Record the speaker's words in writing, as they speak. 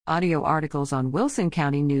Audio articles on Wilson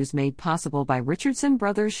County News made possible by Richardson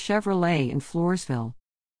Brothers Chevrolet in Floresville.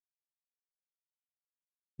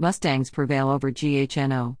 Mustangs prevail over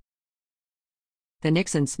GHNO. The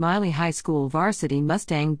Nixon Smiley High School varsity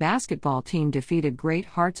Mustang basketball team defeated Great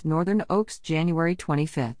Hearts Northern Oaks January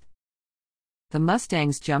 25. The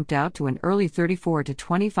Mustangs jumped out to an early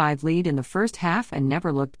 34-25 lead in the first half and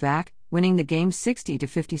never looked back, winning the game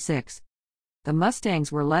 60-56. The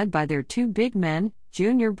Mustangs were led by their two big men,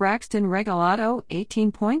 junior Braxton Regalado,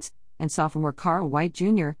 18 points, and sophomore Carl White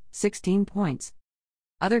Jr., 16 points.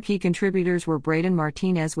 Other key contributors were Braden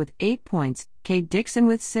Martinez with 8 points, Cade Dixon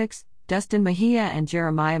with 6, Dustin Mejia and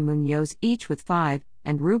Jeremiah Munoz each with 5,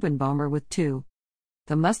 and Ruben Bomer with 2.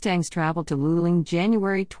 The Mustangs traveled to Luling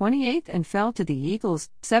January 28 and fell to the Eagles,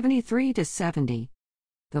 73-70.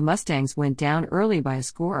 The Mustangs went down early by a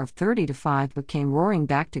score of 30-5 but came roaring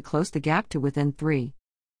back to close the gap to within 3.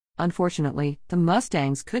 Unfortunately, the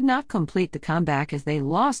Mustangs could not complete the comeback as they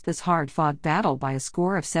lost this hard-fought battle by a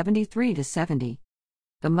score of 73-70.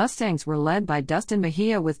 The Mustangs were led by Dustin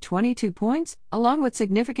Mejia with 22 points, along with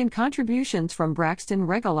significant contributions from Braxton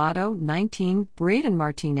Regalado, 19, Braden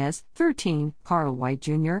Martinez, 13, Carl White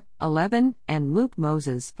Jr., 11, and Luke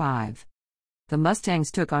Moses, 5. The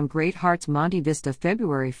Mustangs took on Great Hearts Monte Vista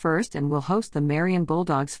February 1 and will host the Marion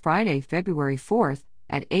Bulldogs Friday, February 4,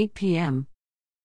 at 8 p.m.